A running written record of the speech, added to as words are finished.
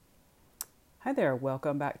Hi there,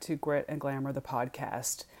 welcome back to Grit and Glamour, the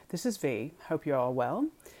podcast. This is V. Hope you're all well.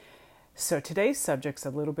 So today's subject's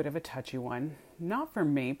a little bit of a touchy one. Not for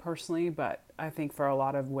me personally, but I think for a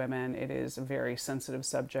lot of women it is a very sensitive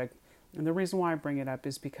subject. And the reason why I bring it up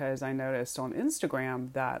is because I noticed on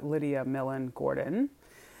Instagram that Lydia Millen Gordon,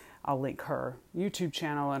 I'll link her YouTube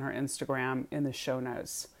channel and her Instagram in the show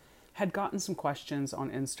notes, had gotten some questions on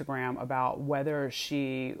Instagram about whether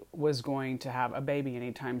she was going to have a baby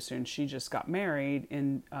anytime soon. She just got married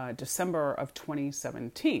in December of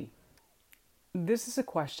 2017. This is a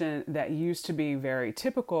question that used to be very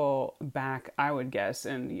typical back, I would guess,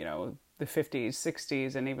 in, the 50s,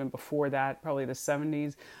 60s, and even before that, probably the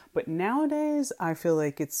 70s. But nowadays, I feel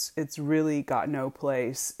like it's really got no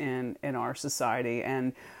place in our society.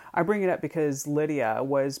 And I bring it up because Lydia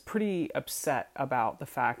was pretty upset about the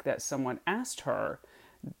fact that someone asked her,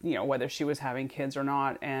 whether she was having kids or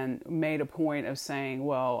not, and made a point of saying,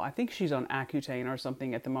 well, I think she's on Accutane or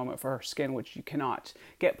something at the moment for her skin, which you cannot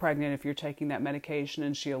get pregnant if you're taking that medication.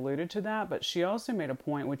 And she alluded to that, but she also made a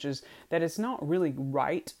point, which is that it's not really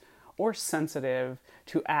right or sensitive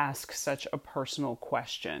to ask such a personal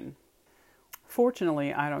question.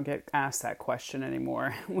 Fortunately, I don't get asked that question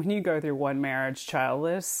anymore. When you go through one marriage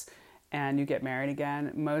childless and you get married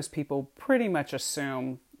again, most people pretty much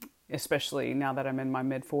assume, especially now that I'm in my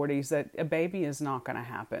mid-40s, that a baby is not going to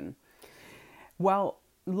happen. Well,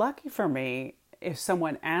 lucky for me, if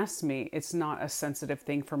someone asks me, it's not a sensitive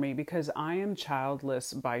thing for me because I am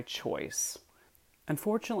childless by choice.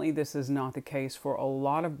 Unfortunately, this is not the case for a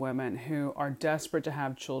lot of women who are desperate to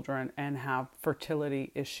have children and have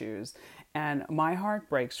fertility issues. And my heart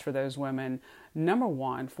breaks for those women, number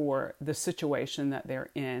one, for the situation that they're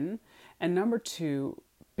in, and number two,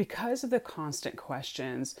 because of the constant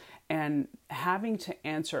questions and having to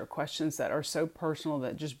answer questions that are so personal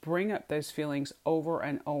that just bring up those feelings over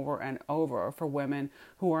and over and over for women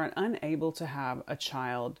who are unable to have a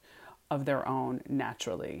child of their own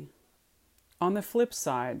naturally. On the flip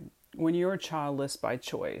side, when you're childless by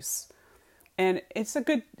choice, and it's a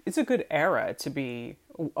good era to be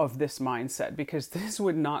of this mindset because this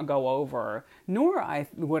would not go over, nor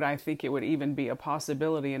would I think it would even be a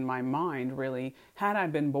possibility in my mind, really, had I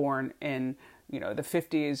been born in, the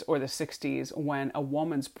 50s or the 60s when a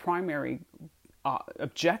woman's primary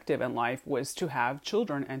objective in life was to have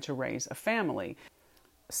children and to raise a family.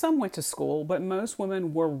 Some went to school, but most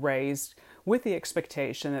women were raised with the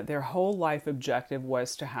expectation that their whole life objective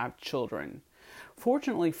was to have children.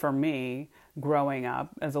 Fortunately for me, growing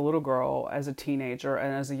up as a little girl, as a teenager,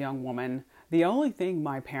 and as a young woman, the only thing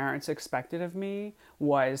my parents expected of me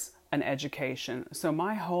was an education. So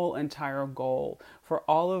my whole entire goal for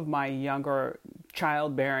all of my younger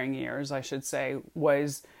childbearing years, I should say,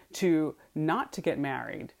 was not to get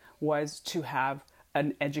married, was to have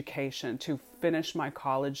an education, to finish my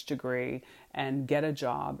college degree and get a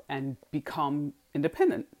job and become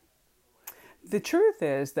independent. The truth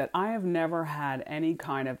is that I have never had any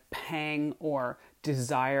kind of pang or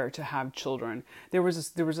desire to have children. There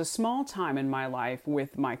was a small time in my life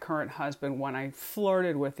with my current husband when I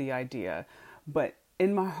flirted with the idea, but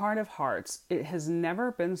in my heart of hearts, it has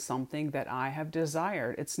never been something that I have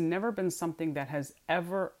desired. It's never been something that has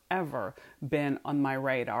ever been on my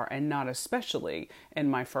radar, and not especially in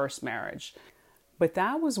my first marriage. But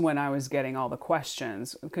that was when I was getting all the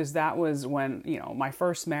questions, because that was when, my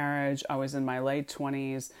first marriage, I was in my late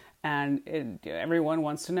 20s, and everyone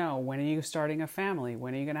wants to know, when are you starting a family?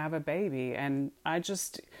 When are you going to have a baby? And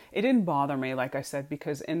it didn't bother me, like I said,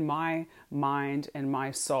 because in my mind and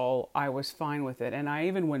my soul, I was fine with it. And I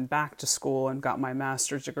even went back to school and got my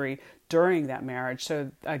master's degree during that marriage.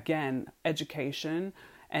 So again, education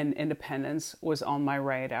and independence was on my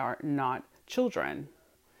radar, not children.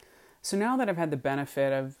 So now that I've had the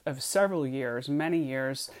benefit of several years, many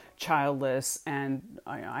years childless, and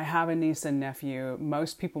I have a niece and nephew,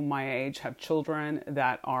 most people my age have children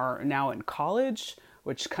that are now in college,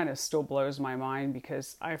 which kind of still blows my mind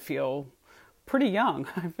because I feel pretty young.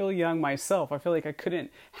 I feel young myself. I feel like I couldn't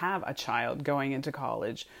have a child going into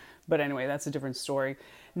college. But anyway, that's a different story.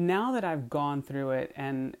 Now that I've gone through it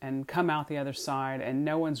and come out the other side and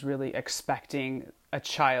no one's really expecting a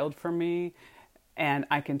child from me, and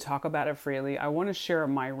I can talk about it freely, I want to share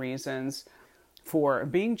my reasons for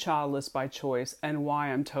being childless by choice and why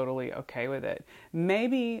I'm totally okay with it.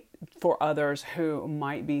 Maybe for others who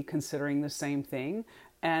might be considering the same thing.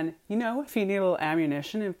 And, if you need a little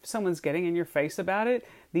ammunition, if someone's getting in your face about it,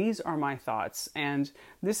 these are my thoughts. And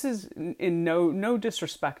this is in no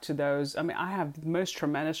disrespect to those. I mean, I have the most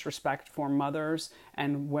tremendous respect for mothers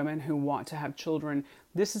and women who want to have children.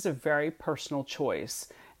 This is a very personal choice.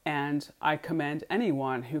 And I commend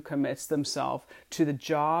anyone who commits themselves to the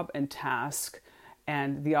job and task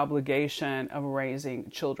and the obligation of raising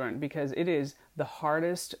children, because it is the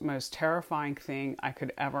hardest, most terrifying thing I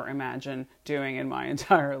could ever imagine doing in my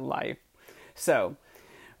entire life. So,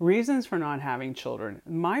 reasons for not having children.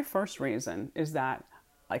 My first reason is that,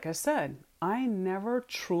 like I said, I never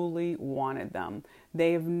truly wanted them.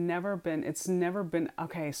 It's never been,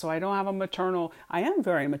 okay, so I don't have I am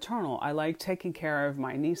very maternal. I like taking care of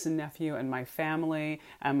my niece and nephew and my family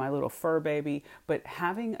and my little fur baby, but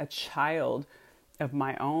having a child of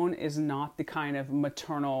my own is not the kind of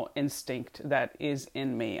maternal instinct that is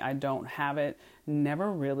in me. I don't have it,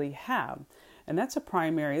 never really have. And that's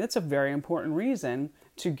a very important reason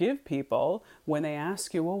to give people when they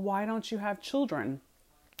ask you, well, why don't you have children?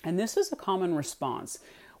 And this is a common response.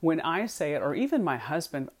 When I say it, or even my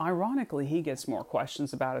husband, ironically, he gets more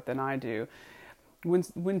questions about it than I do.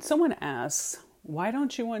 When someone asks, why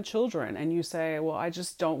don't you want children? And you say, well, I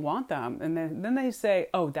just don't want them. And then they say,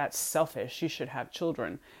 oh, that's selfish. You should have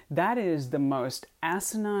children. That is the most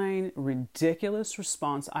asinine, ridiculous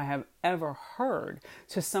response I have ever heard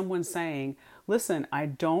to someone saying, listen, I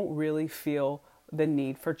don't really feel the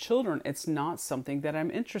need for children. It's not something that I'm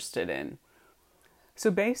interested in. So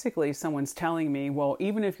basically, someone's telling me, well,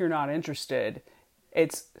 even if you're not interested,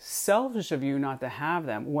 it's selfish of you not to have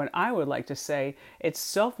them. When I would like to say, it's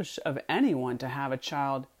selfish of anyone to have a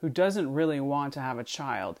child who doesn't really want to have a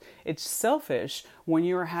child. It's selfish when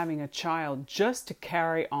you're having a child just to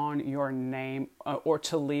carry on your name or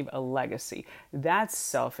to leave a legacy. That's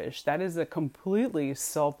selfish. That is a completely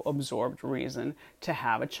self-absorbed reason to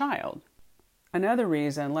have a child. Another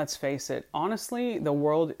reason, let's face it, honestly, the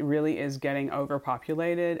world really is getting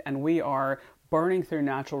overpopulated and we are burning through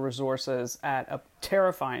natural resources at a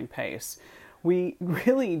terrifying pace. We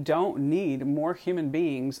really don't need more human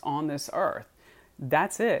beings on this earth.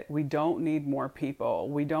 That's it. We don't need more people.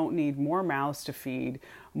 We don't need more mouths to feed,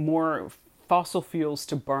 more fossil fuels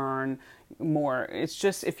to burn, more. It's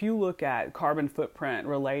just, if you look at carbon footprint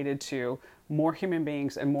related to more human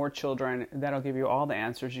beings and more children, that'll give you all the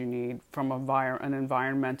answers you need from an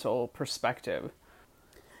environmental perspective.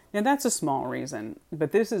 And that's a small reason,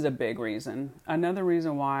 but this is a big reason. Another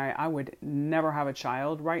reason why I would never have a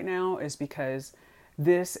child right now is because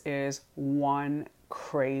this is one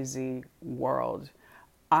crazy world.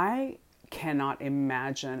 I cannot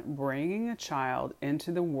imagine bringing a child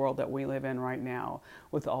into the world that we live in right now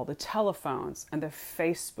with all the telephones and the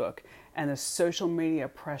Facebook and the social media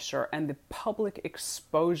pressure and the public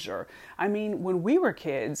exposure. I mean, when we were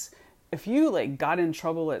kids, if you got in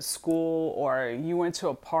trouble at school or you went to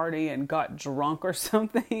a party and got drunk or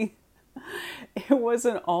something, it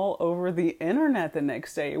wasn't all over the internet the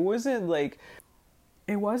next day. It wasn't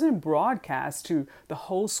broadcast to the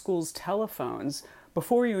whole school's telephones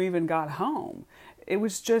before you even got home. It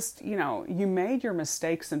was just, you made your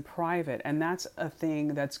mistakes in private, and that's a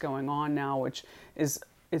thing that's going on now, which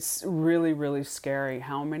it's really, really scary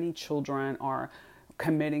how many children are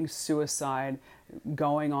committing suicide,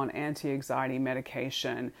 going on anti-anxiety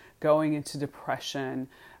medication, going into depression,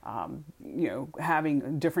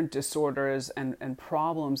 having different disorders and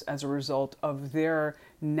problems as a result of their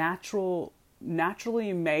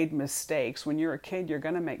naturally made mistakes. When you're a kid, you're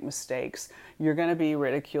going to make mistakes. You're going to be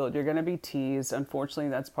ridiculed. You're going to be teased. Unfortunately,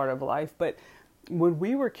 that's part of life. But when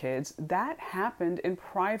we were kids, that happened in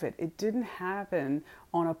private. It didn't happen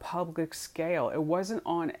on a public scale. It wasn't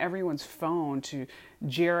on everyone's phone to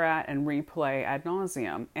jeer at and replay ad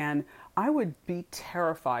nauseum. And I would be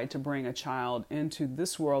terrified to bring a child into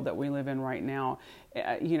this world that we live in right now.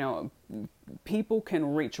 People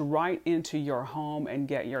can reach right into your home and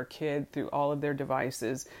get your kid through all of their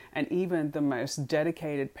devices. And even the most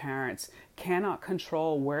dedicated parents cannot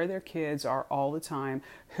control where their kids are all the time,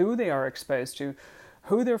 who they are exposed to,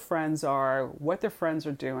 who their friends are, what their friends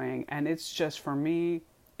are doing. And it's just, for me,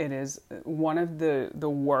 it is one of the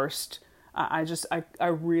worst. I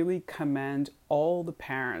really commend all the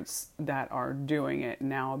parents that are doing it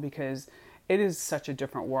now, because it is such a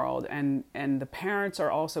different world, and the parents are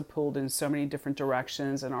also pulled in so many different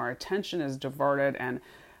directions, and our attention is diverted, and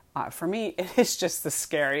for me, it is just the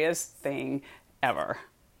scariest thing ever.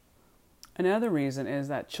 Another reason is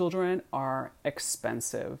that children are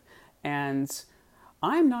expensive, and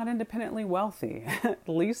I'm not independently wealthy, at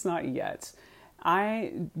least not yet.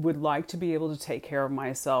 I would like to be able to take care of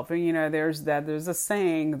myself. And, there's a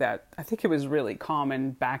saying that I think it was really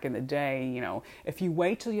common back in the day, if you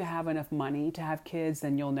wait till you have enough money to have kids,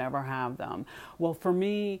 then you'll never have them. Well, for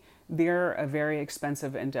me, they're a very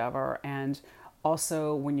expensive endeavor. And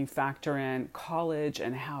also when you factor in college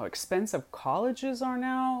and how expensive colleges are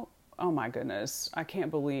now, oh my goodness, I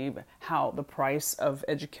can't believe how the price of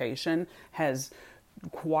education has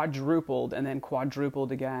quadrupled and then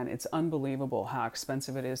quadrupled again. It's unbelievable how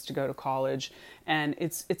expensive it is to go to college, and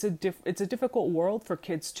it's a difficult world for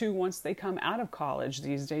kids too once they come out of college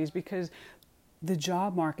these days, because the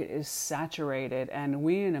job market is saturated, and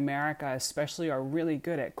we in America especially are really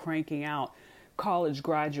good at cranking out college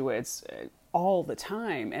graduates all the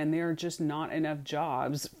time, and there are just not enough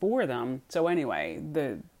jobs for them. So anyway,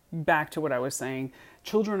 back to what I was saying,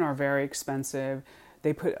 children are very expensive.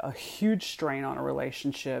 They put a huge strain on a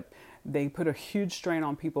relationship. They put a huge strain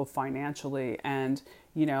on people financially. And,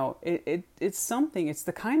 you know, it's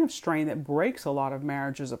the kind of strain that breaks a lot of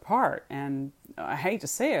marriages apart. And I hate to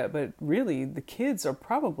say it, but really the kids are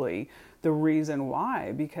probably the reason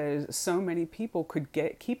why, because so many people could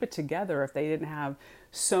keep it together if they didn't have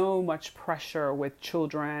so much pressure with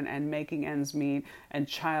children and making ends meet and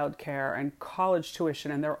childcare and college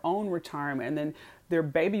tuition and their own retirement, and then their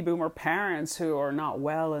baby boomer parents who are not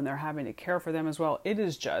well and they're having to care for them as well.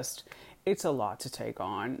 It's a lot to take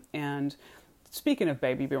on. And speaking of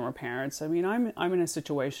baby boomer parents, I mean, I'm in a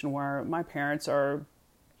situation where my parents are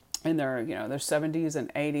in their 70s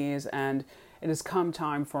and 80s, and it has come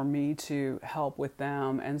time for me to help with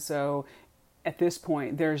them. And so at this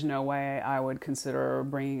point, there's no way I would consider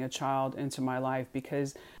bringing a child into my life,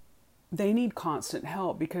 because they need constant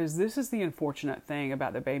help. Because this is the unfortunate thing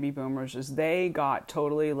about the baby boomers, is they got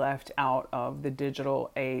totally left out of the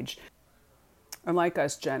digital age. Unlike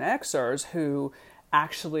us Gen Xers, who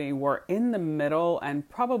actually were in the middle, and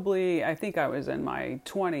probably, I think I was in my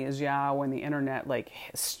 20s, when the internet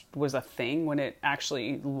was a thing, when it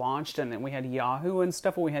actually launched, and then we had Yahoo and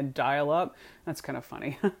stuff, and we had dial-up. That's kind of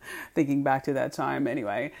funny, thinking back to that time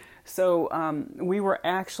anyway. So we were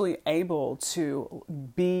actually able to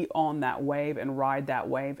be on that wave and ride that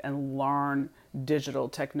wave and learn digital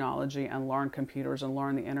technology and learn computers and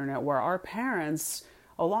learn the internet, where our parents,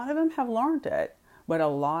 a lot of them have learned it, but a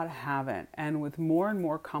lot haven't. And with more and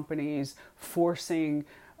more companies forcing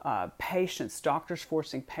doctors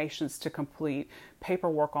forcing patients to complete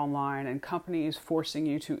paperwork online, and companies forcing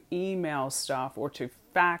you to email stuff or to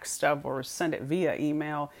fax stuff or send it via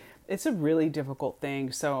email, it's a really difficult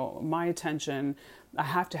thing. So I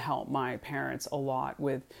have to help my parents a lot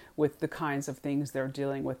with the kinds of things they're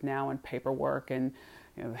dealing with now, and paperwork and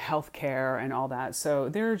healthcare and all that. So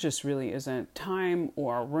there just really isn't time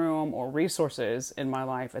or room or resources in my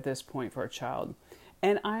life at this point for a child.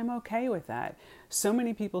 And I'm okay with that. So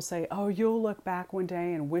many people say, oh, you'll look back one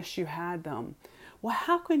day and wish you had them. Well,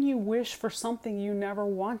 how can you wish for something you never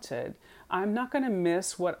wanted? I'm not going to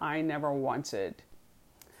miss what I never wanted.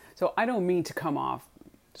 So I don't mean to come off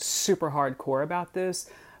super hardcore about this,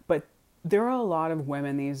 but there are a lot of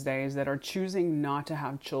women these days that are choosing not to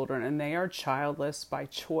have children, and they are childless by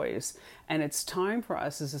choice. And it's time for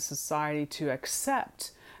us as a society to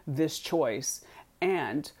accept this choice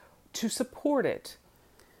and to support it.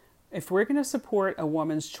 If we're going to support a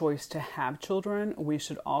woman's choice to have children, we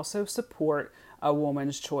should also support a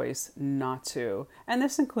woman's choice not to. And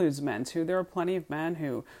this includes men too. There are plenty of men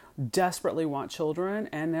who desperately want children,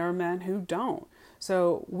 and there are men who don't.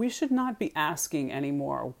 So we should not be asking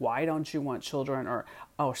anymore, why don't you want children? Or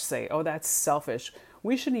say, oh, that's selfish.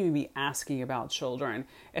 We shouldn't even be asking about children.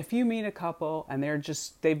 If you meet a couple and they're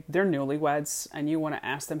newlyweds, and you want to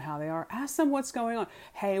ask them how they are, ask them what's going on.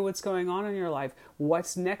 Hey, what's going on in your life?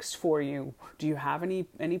 What's next for you? Do you have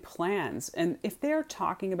any plans? And if they're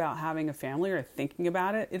talking about having a family or thinking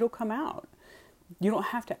about it, it'll come out. You don't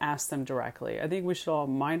have to ask them directly. I think we should all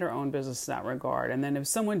mind our own business in that regard. And then if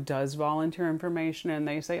someone does volunteer information and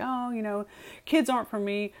they say, oh, kids aren't for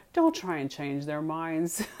me, don't try and change their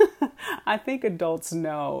minds. I think adults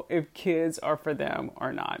know if kids are for them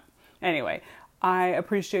or not. Anyway, I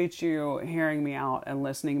appreciate you hearing me out and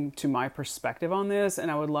listening to my perspective on this,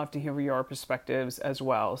 and I would love to hear your perspectives as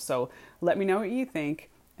well. So let me know what you think.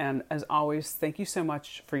 And as always, thank you so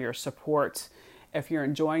much for your support. If you're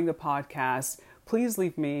enjoying the podcast, please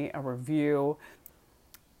leave me a review.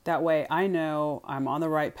 That way I know I'm on the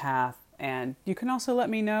right path. And you can also let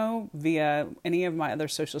me know via any of my other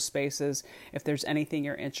social spaces if there's anything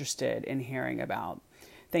you're interested in hearing about.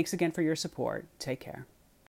 Thanks again for your support. Take care.